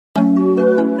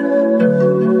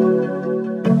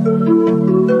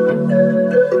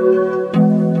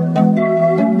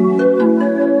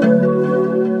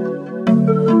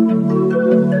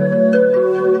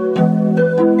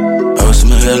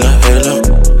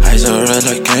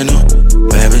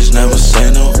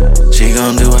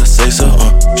say so.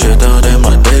 Shit though, that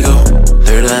my day go.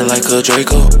 Third eye like a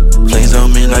Draco. Flames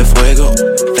on me like fuego.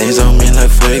 Flames on me like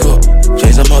fuego.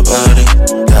 Flames on my body.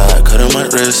 Got cut on my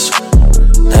wrist.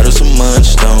 That was so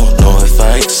much, don't know if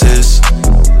I exist.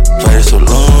 Fighting so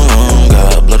long,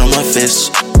 got blood on my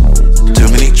fist. Too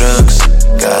many drugs,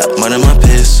 got mud in my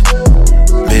piss.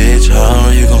 Bitch, how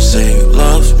are you gon' say you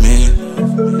love me?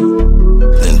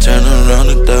 Then turn around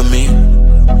and dub me.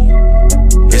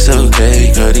 It's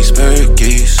okay, got these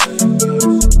perkies.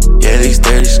 Yeah, these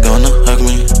dirties gonna hug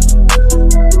me.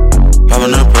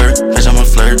 Poppin' a bird, bitch, I'm a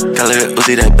flirt. Call it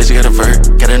Uzi, that bitch, got a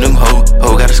vert. Got a new hoe,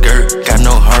 got a skirt. Got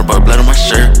no heart, but blood on my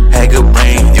shirt. Had good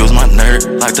brain, you was my nerd.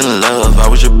 Locked in love, I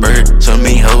was your bird. So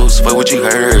many hoes, fuck what you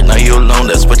heard. Now you alone,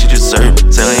 that's what you deserve.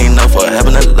 Still ain't enough, what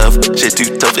happened to love? Shit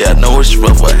too tough, yeah, I know it's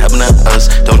rough. What happened to us?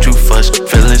 Don't you fuss.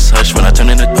 Feelings hush when I turn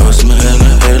in the door. My head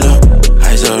like halo,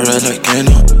 eyes are red like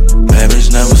candle. Bad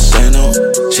bitch never say no.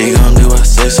 She gon' do what I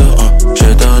say so.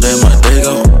 Shit though, that my day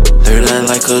go. Third eye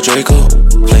like a Draco.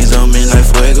 Flames on me like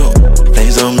fuego.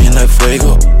 Flames on me like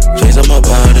fuego. Flames on my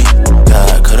body.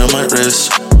 Got cut on my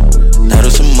wrist. That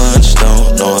was so much,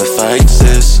 don't know if I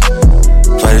exist.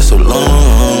 Fighting so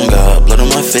long, got blood on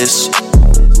my fist.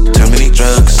 Too many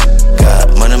drugs, got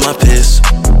mud in my piss.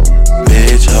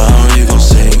 Bitch, how are you gon'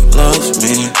 say you love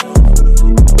me?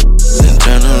 Then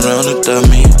turn around and dub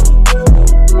me.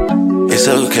 It's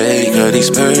okay, got these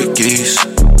perkies.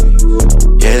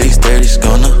 Yeah, these dirties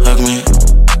gonna hug me.